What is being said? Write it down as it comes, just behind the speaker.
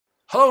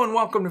Hello and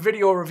welcome to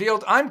Video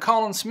Revealed. I'm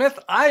Colin Smith.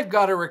 I've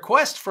got a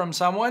request from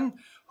someone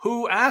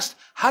who asked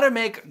how to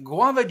make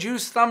Guava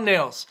Juice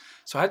thumbnails.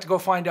 So I had to go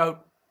find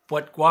out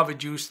what Guava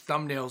Juice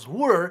thumbnails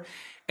were,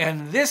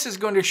 and this is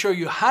going to show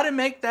you how to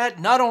make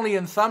that not only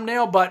in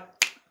thumbnail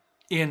but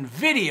in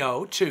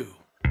video too.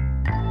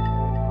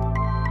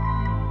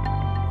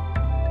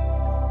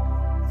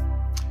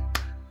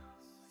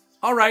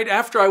 All right,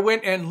 after I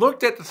went and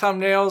looked at the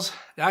thumbnails,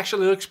 it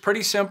actually looks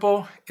pretty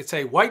simple. It's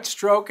a white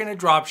stroke and a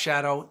drop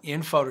shadow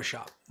in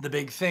Photoshop. The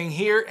big thing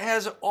here,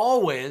 as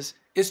always,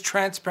 is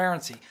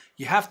transparency.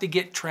 You have to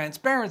get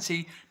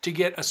transparency to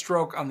get a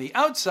stroke on the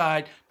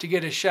outside, to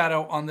get a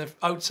shadow on the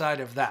outside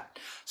of that.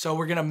 So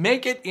we're gonna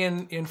make it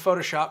in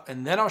Photoshop,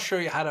 and then I'll show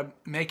you how to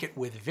make it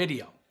with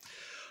video.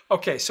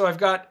 Okay, so I've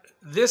got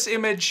this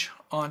image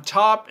on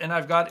top, and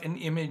I've got an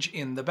image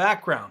in the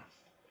background.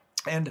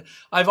 And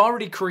I've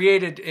already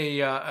created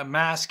a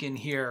mask in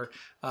here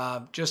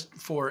just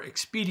for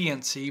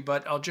expediency,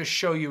 but I'll just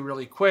show you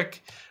really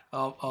quick.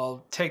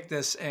 I'll take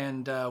this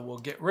and we'll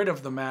get rid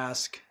of the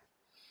mask.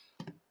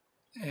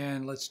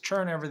 And let's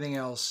turn everything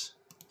else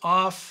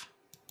off.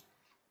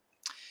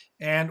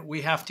 And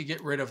we have to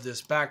get rid of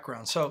this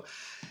background. So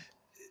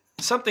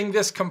something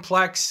this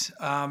complex,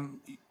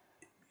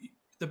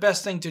 the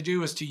best thing to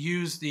do is to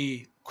use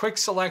the quick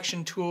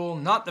selection tool,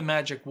 not the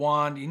magic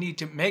wand. You need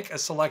to make a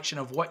selection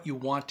of what you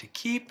want to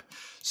keep.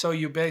 So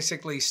you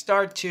basically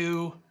start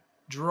to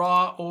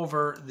draw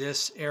over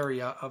this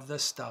area of the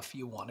stuff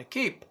you want to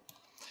keep.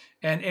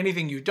 And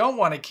anything you don't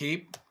want to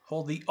keep,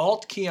 hold the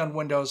Alt key on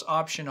Windows,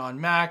 Option on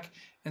Mac,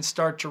 and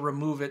start to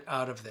remove it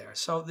out of there.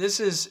 So this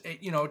is,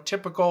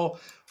 typical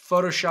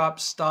Photoshop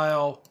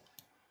style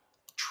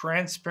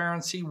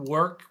transparency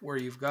work where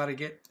you've got to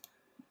get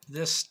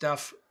this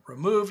stuff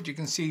removed. You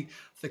can see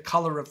the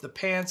color of the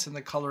pants and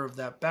the color of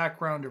that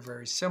background are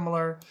very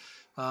similar.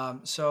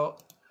 So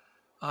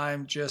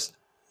I'm just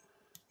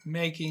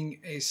making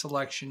a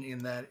selection in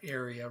that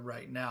area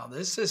right now.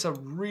 This is a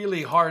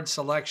really hard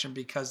selection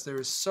because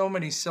there's so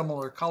many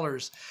similar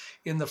colors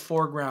in the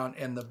foreground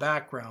and the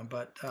background,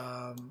 but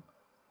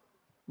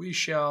we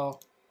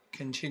shall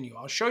continue.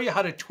 I'll show you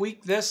how to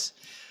tweak this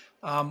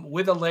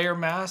with a layer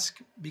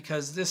mask,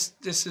 because this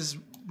is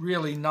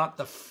really not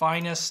the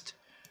finest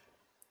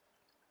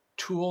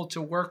tool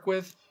to work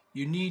with.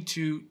 You need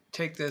to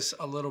take this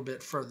a little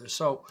bit further.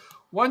 So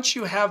once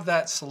you have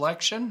that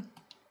selection,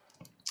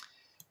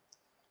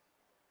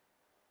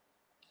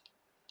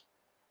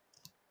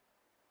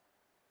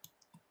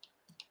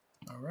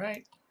 all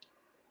right,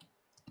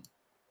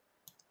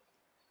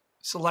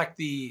 select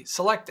the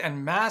Select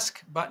and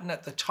Mask button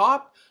at the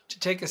top to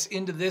take us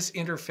into this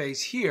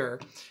interface here.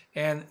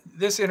 And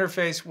this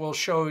interface will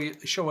show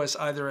us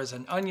either as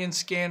an onion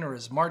skin or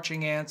as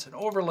marching ants, an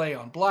overlay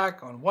on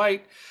black, on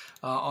white,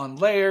 on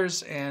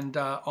layers, and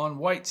on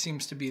white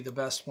seems to be the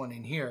best one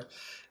in here.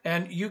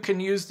 And you can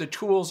use the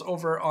tools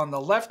over on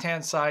the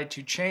left-hand side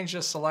to change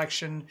the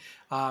selection,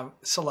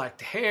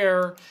 select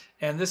hair,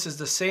 and this is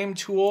the same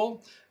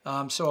tool.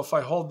 So if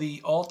I hold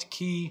the Alt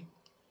key,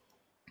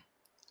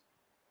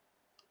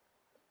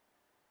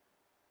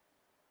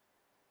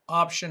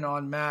 Option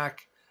on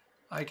Mac,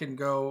 I can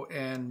go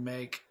and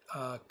make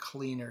a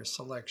cleaner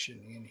selection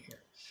in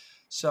here.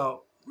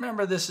 So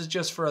remember, this is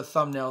just for a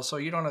thumbnail, so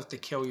you don't have to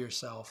kill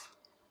yourself.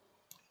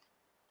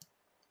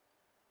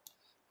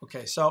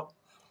 Okay, so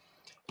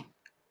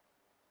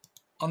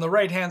on the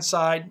right-hand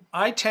side,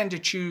 I tend to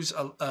choose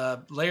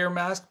a layer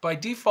mask. By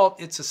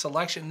default, it's a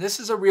selection.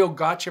 This is a real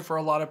gotcha for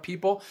a lot of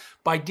people.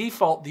 By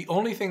default, the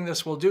only thing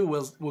this will do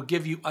will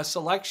give you a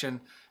selection,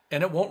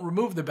 and it won't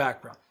remove the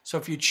background. So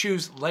if you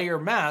choose layer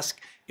mask,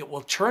 it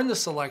will turn the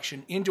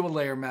selection into a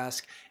layer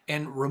mask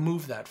and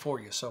remove that for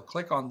you. So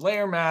click on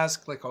layer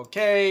mask, click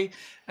OK,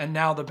 and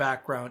now the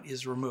background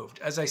is removed.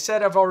 As I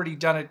said, I've already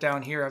done it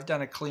down here. I've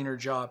done a cleaner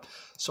job,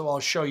 so I'll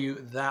show you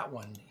that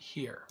one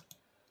here.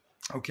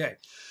 Okay,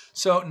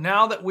 so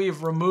now that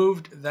we've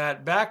removed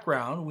that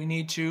background, we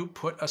need to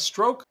put a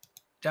stroke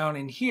down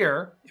in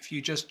here. If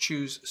you just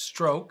choose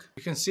stroke,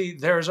 you can see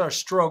there's our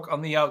stroke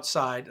on the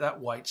outside, that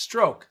white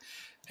stroke.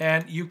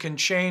 And you can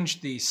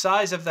change the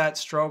size of that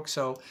stroke.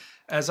 So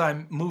as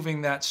I'm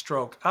moving that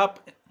stroke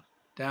up,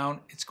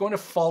 down, it's going to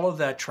follow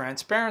that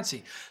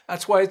transparency.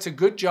 That's why it's a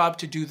good job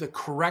to do the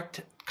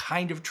correct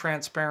kind of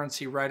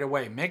transparency right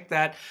away. Make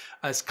that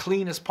as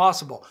clean as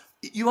possible.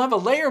 You have a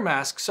layer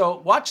mask, so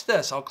watch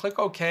this. I'll click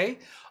OK.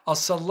 I'll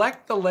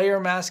select the layer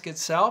mask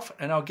itself,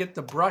 and I'll get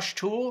the brush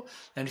tool.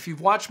 And if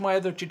you've watched my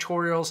other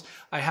tutorials,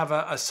 I have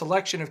a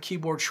selection of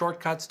keyboard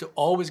shortcuts to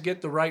always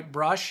get the right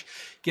brush.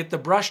 Get the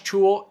brush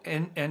tool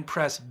and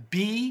press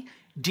B,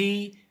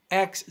 D,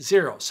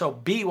 X0. So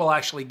B will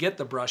actually get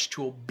the brush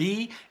tool.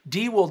 D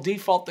will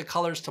default the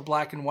colors to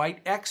black and white.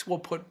 X will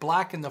put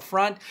black in the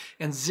front,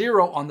 and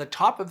 0 on the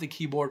top of the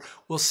keyboard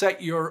will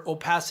set your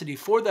opacity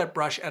for that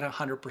brush at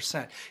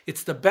 100%.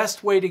 It's the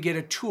best way to get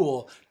a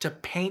tool to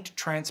paint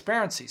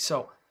transparency.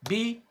 So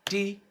B,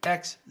 D,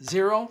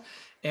 X0.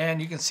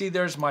 And you can see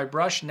there's my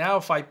brush. Now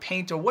if I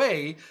paint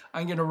away,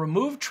 I'm going to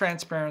remove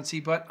transparency,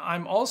 but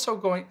I'm also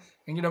going,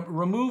 I'm going to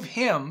remove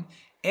him,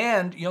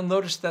 and you'll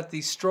notice that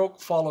the stroke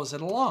follows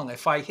it along.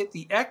 If I hit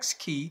the X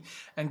key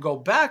and go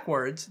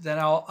backwards, then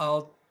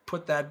I'll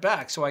put that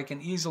back. So I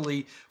can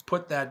easily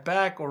put that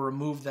back or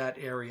remove that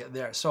area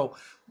there. So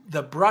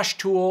the brush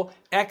tool,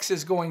 X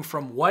is going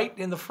from white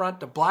in the front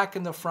to black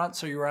in the front,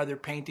 so you're either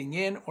painting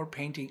in or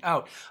painting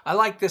out. I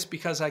like this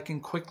because I can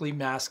quickly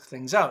mask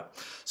things out.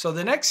 So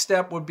the next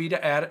step would be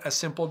to add a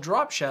simple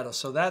drop shadow.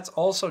 So that's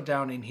also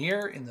down in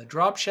here in the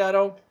drop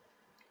shadow.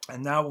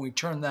 And now when we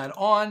turn that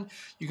on,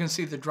 you can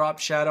see the drop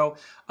shadow.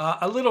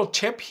 A little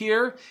tip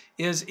here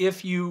is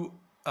if you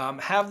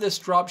have this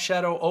drop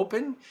shadow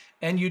open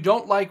and you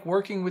don't like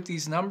working with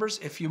these numbers,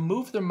 if you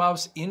move the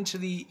mouse into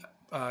the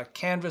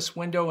canvas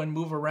window and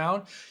move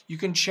around, you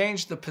can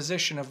change the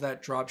position of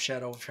that drop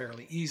shadow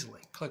fairly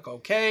easily. Click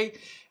OK,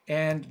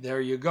 and there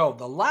you go.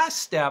 The last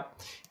step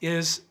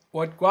is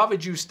what Guava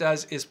Juice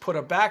does is put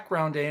a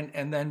background in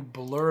and then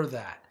blur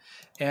that.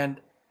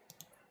 And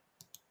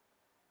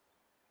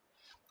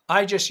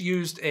I just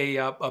used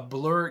a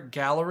blur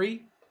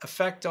gallery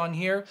effect on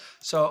here,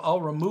 so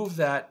I'll remove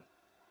that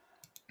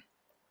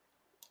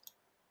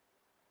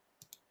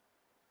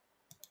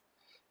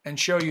and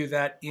show you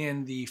that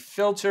in the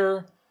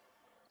filter,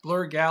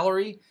 blur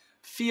gallery,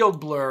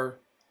 field blur,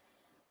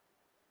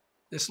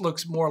 this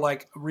looks more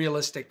like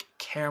realistic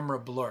camera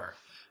blur.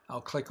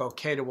 I'll click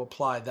OK to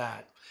apply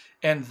that.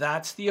 And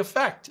that's the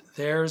effect.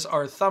 There's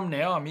our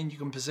thumbnail. I mean, you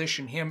can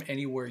position him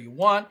anywhere you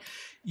want.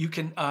 You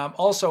can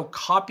also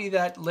copy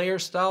that layer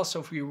style. So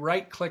if you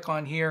right click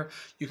on here,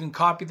 you can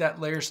copy that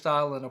layer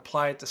style and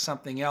apply it to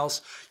something else.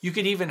 You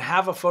could even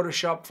have a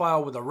Photoshop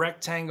file with a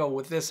rectangle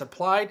with this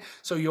applied.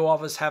 So you'll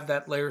always have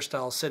that layer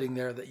style sitting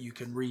there that you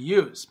can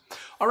reuse.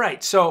 All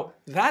right, so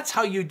that's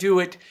how you do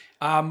it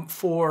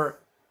for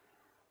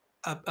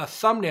a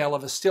thumbnail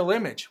of a still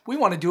image. We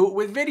want to do it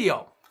with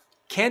video.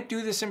 Can't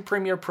do this in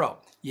Premiere Pro.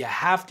 You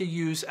have to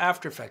use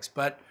After Effects,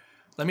 but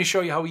let me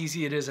show you how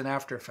easy it is in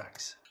After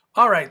Effects.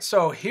 All right,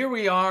 so here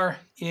we are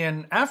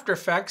in After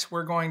Effects.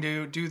 We're going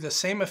to do the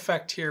same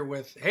effect here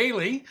with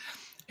Haley,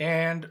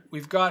 and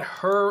we've got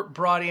her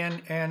brought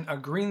in and a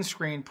green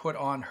screen put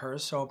on her.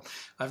 So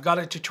I've got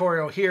a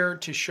tutorial here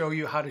to show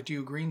you how to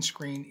do green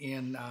screen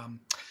in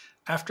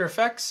After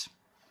Effects.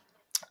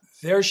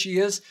 There she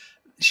is.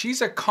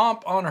 She's a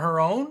comp on her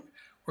own.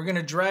 We're going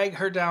to drag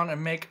her down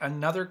and make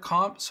another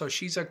comp. So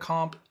she's a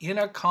comp in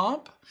a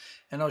comp.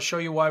 And I'll show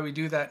you why we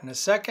do that in a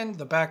second.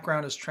 The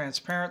background is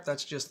transparent.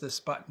 That's just this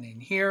button in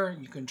here.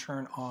 You can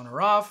turn on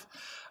or off.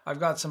 I've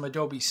got some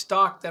Adobe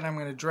stock that I'm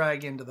going to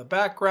drag into the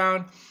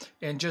background.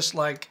 And just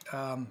like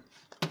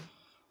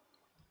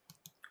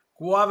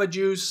Guava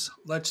Juice,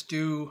 let's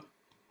do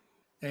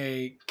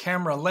a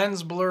camera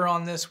lens blur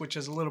on this, which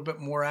is a little bit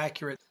more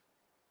accurate.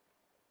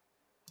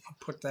 I'll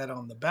put that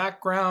on the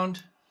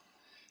background.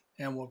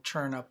 And we'll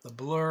turn up the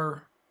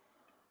blur,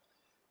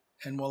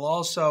 and we'll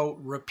also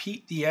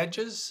repeat the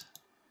edges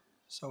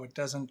so it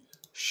doesn't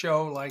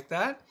show like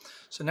that.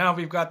 So now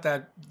we've got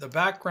the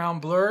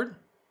background blurred.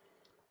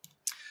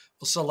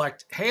 We'll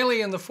select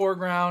Haley in the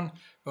foreground,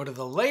 go to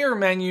the layer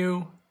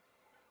menu,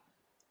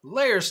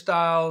 layer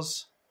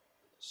styles,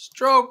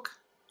 stroke.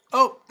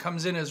 Oh,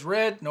 comes in as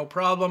red, no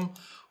problem.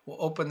 We'll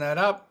open that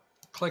up,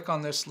 click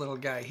on this little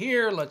guy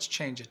here. Let's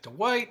change it to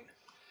white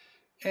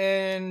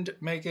and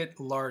make it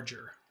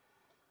larger.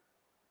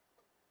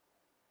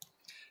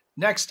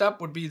 Next up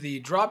would be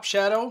the drop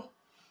shadow.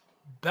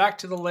 Back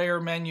to the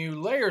layer menu,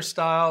 layer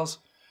styles,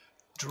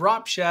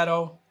 drop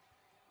shadow.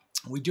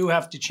 We do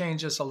have to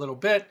change this a little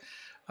bit.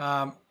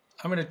 I'm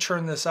going to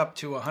turn this up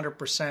to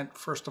 100%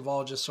 first of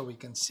all, just so we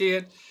can see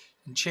it,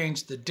 and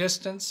change the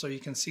distance. So you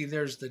can see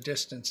there's the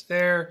distance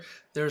there.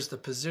 There's the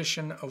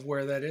position of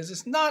where that is.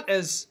 It's not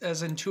as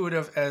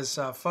intuitive as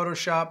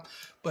Photoshop,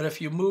 but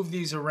if you move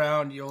these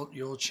around,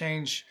 you'll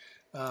change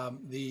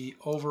the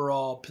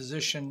overall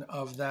position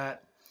of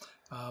that.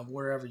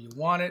 Wherever you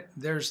want it.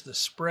 There's the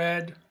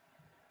spread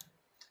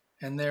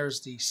and there's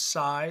the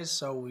size,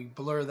 so we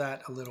blur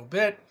that a little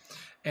bit,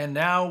 and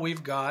now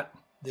we've got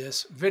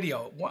this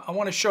video. I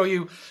want to show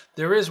you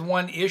there is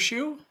one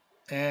issue,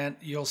 and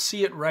you'll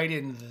see it right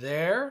in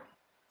there.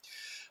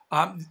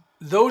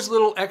 Those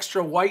little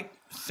extra white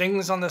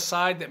things on the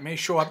side that may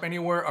show up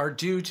anywhere are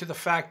due to the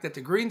fact that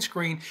the green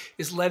screen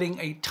is letting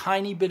a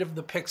tiny bit of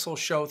the pixel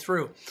show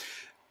through.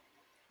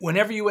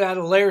 Whenever you add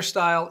a layer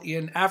style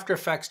in After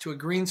Effects to a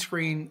green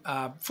screen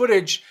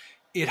footage,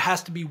 it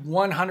has to be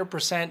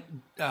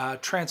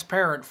 100%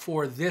 transparent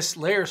for this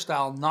layer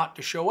style not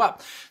to show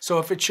up. So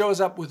if it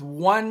shows up with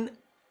 1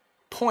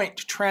 point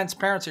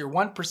transparency or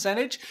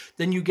 1%,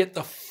 then you get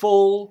the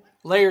full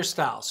layer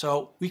style.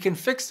 So we can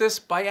fix this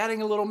by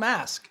adding a little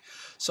mask.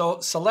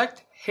 So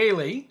select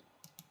Haley,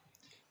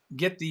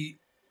 get the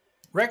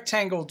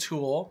rectangle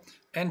tool,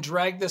 and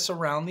drag this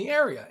around the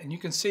area. And you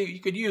can see, you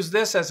could use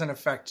this as an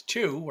effect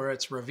too, where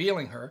it's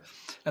revealing her,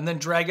 and then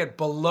drag it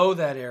below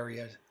that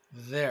area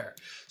there.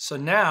 So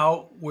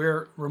now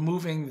we're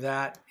removing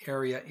that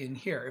area in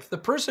here. If the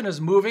person is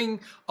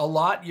moving a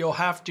lot, you'll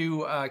have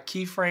to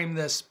keyframe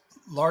this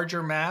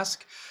larger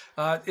mask.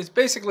 It's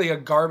basically a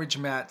garbage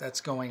mat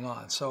that's going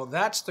on. So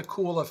that's the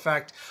cool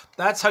effect.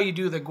 That's how you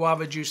do the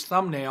Guava Juice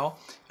thumbnail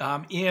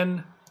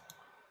in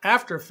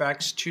After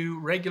Effects to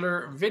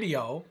regular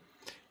video.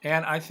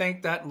 And I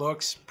think that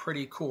looks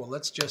pretty cool.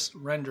 Let's just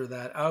render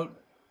that out.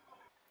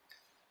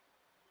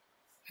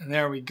 And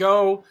there we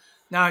go.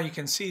 Now you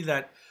can see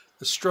that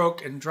the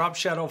stroke and drop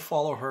shadow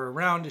follow her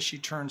around as she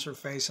turns her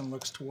face and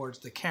looks towards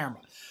the camera.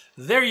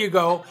 There you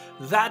go.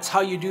 That's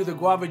how you do the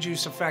Guava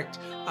Juice effect,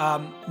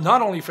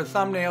 not only for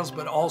thumbnails,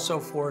 but also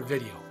for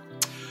video.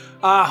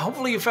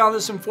 Hopefully you found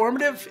this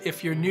informative.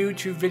 If you're new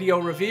to Video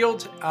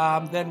Revealed,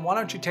 then why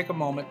don't you take a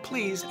moment,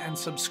 please, and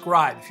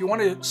subscribe. If you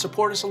want to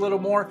support us a little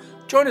more,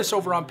 join us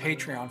over on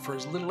Patreon for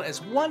as little as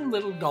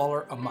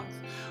 $1 a month.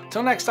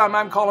 Until next time,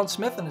 I'm Colin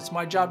Smith, and it's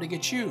my job to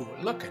get you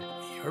looking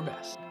your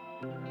best.